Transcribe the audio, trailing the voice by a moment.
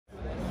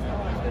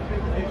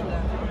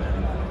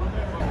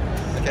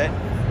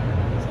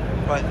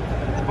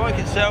Right, the bike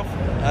itself,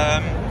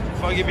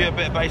 if I give you a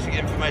bit of basic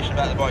information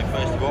about the bike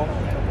first of all,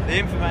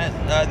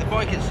 the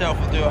bike itself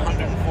will do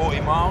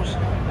 140 miles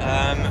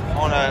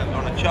on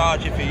a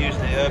charge if you're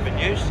using it urban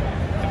use.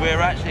 If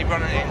we're actually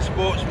running it in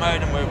sports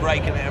mode and we're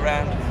raking it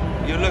around,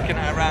 you're looking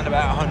at around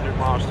about 100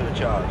 miles to a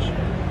charge.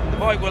 The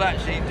bike will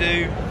actually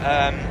do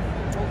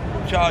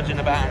charge in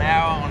about an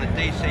hour on a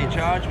DC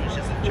charge, which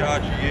is the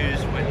charge you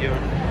use when you're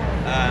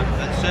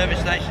at service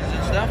stations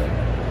and stuff.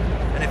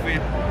 And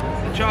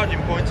the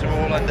charging points are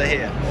all under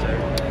here, so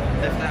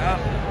lift that up.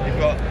 You've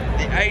got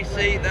the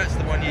AC, that's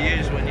the one you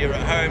use when you're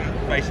at home,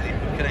 basically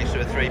connects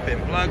to a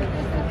 3-pin plug.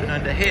 And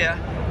under here,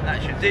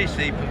 that's your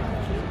DC,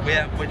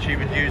 which you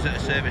would use at a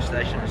service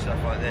station and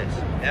stuff like this.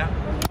 Yeah.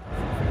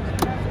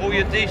 All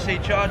your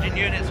DC charging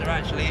units are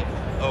actually,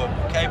 or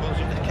cables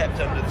are kept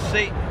under the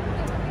seat,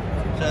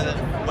 so that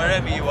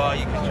wherever you are,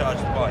 you can charge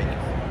the bike.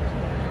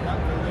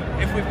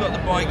 If we've got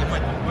the bike and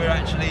we're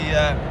actually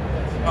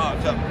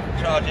parked up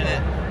charging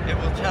it, it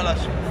will tell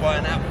us via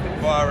an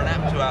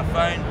app to our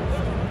phone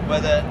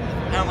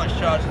how much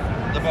charge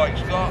the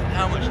bike's got,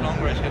 how much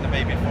longer it's going to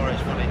be before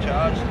it's fully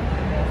charged.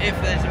 If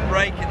there's a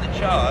break in the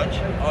charge,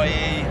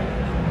 i.e.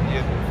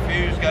 your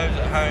fuse goes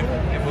at home,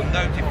 it will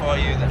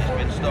notify you that it's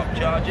been stopped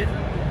charging.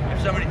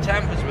 If somebody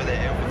tampers with it,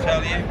 it will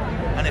tell you.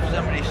 And if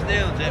somebody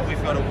steals it,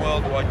 we've got a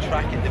worldwide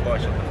tracking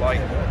device on the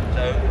bike,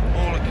 so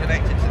all are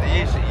connected to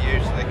the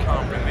ECU, so they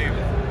can't remove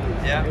it.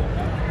 Yeah.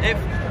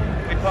 If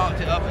we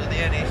parked it up at the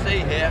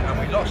NEC here and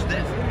we lost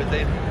it, because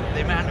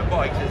the amount of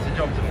bikes, it's a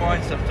job to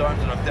find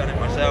sometimes, and I've done it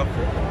myself.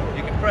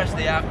 You can press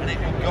the app and it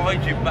will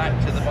guide you back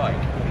to the bike,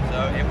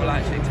 so it will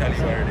actually tell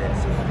you where it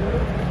is.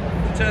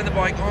 To turn the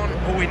bike on,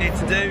 all we need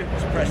to do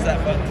is press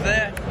that button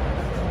there.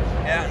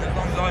 Yeah, and as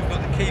long as I've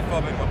got the key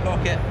fob in my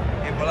pocket,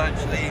 it will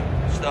actually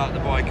start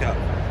the bike up.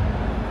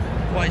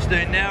 What it's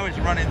doing now is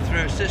running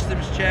through a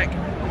systems check,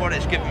 and what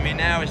it's giving me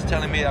now is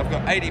telling me I've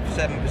got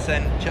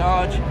 87%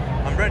 charge,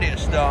 I'm ready to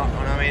start,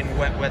 and I'm in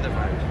wet weather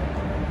mode.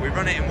 We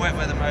run it in wet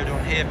weather mode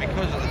on here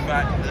because of the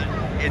fact that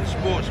in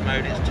sports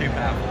mode it's too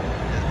powerful.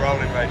 The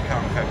rolling road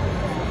can't cope with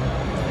it.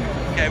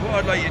 Okay, what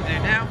I'd like you to do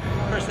now,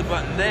 press the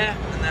button there,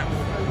 and that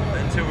will,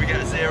 until we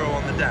get a 0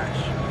 on the dash.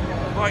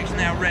 The bike's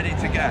now ready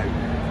to go.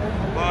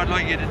 What I'd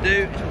like you to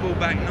do is pull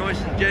back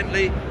nice and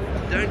gently.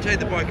 Don't take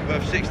the bike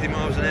above 60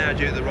 miles an hour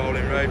due to the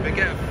rolling road, but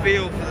get a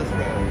feel for the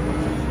throttle.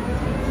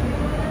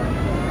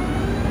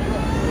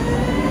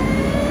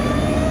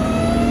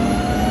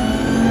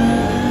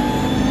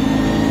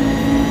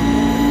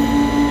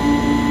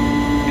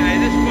 Okay,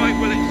 this bike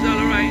will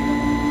accelerate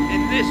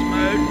in this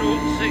mode 0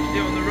 to 60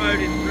 on the road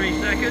in 3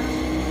 seconds.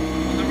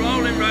 On the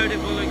rolling road it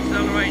will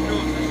accelerate 0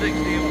 to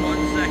 60 in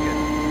 1 second.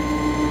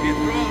 If you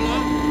throttle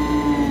off,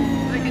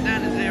 take it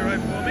down to 0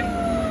 for me.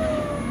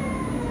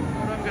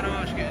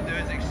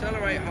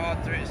 Accelerate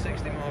hard through at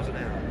 60 miles an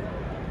hour.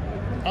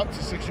 Up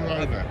to 60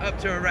 miles an hour? Up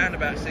to around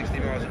about 60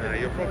 miles an hour.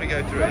 You'll probably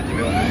go through it, to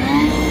be honest.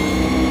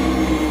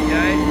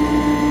 Okay?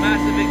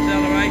 Massive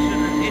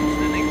acceleration and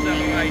instant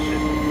acceleration.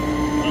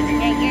 Can I do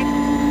that again?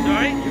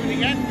 Sorry? Do it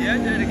again? Yeah,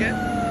 do it again.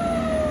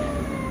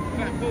 In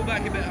fact, pull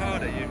back a bit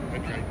harder.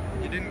 Okay.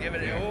 You didn't give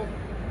it all.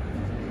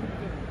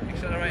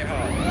 Accelerate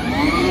hard.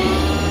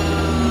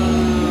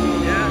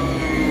 Yeah?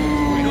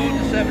 0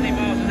 to 70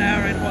 miles an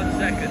hour in 1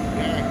 second.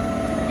 Yeah.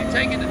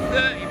 Take it to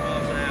 30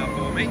 miles an hour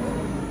for me.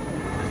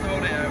 Just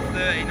hold it at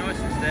 30, nice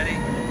and steady.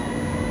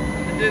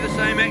 And do the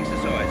same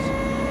exercise.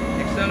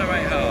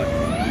 Accelerate hard.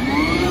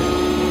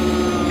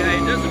 Okay,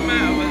 it doesn't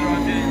matter whether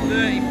I'm doing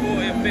 30,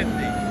 40 or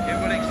 50.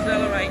 It will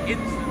accelerate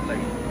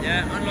instantly.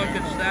 Yeah, unlike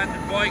a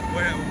standard bike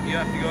where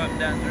you have to go up and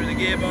down through the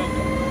gearbox,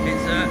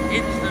 it's an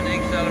instant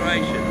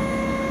acceleration.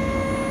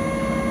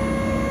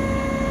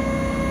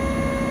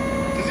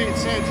 Does it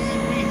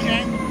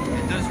regen?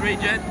 It does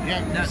regen.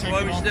 Yeah, that's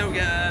why we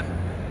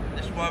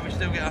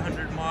still get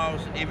 100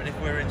 miles even if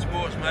we're in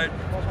sports mode,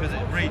 because it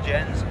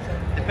regens.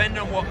 Depending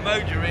on what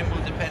mode you're in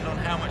will depend on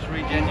how much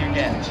regen you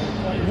get.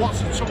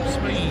 What's the top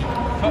speed?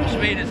 Top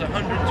speed is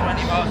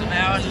 120 miles an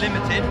hour,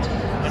 limited,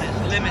 and it's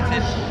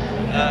limited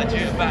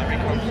due to battery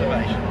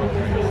conservation.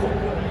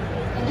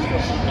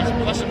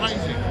 That's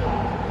amazing.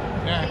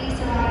 Yeah.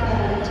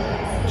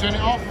 Turn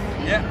it off?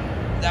 Yeah,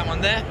 that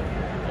one there.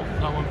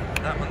 That one.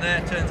 That one there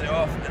turns it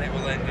off, and it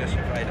will then just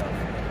fade off.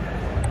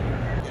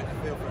 Get a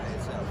feel for it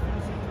itself.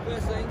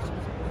 First things,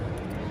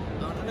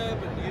 on an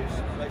urban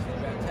use, basically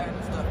around town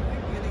and stuff,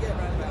 you're going to get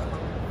around about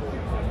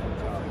 140 miles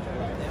per charge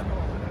right now.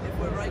 If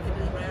we're raking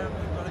it around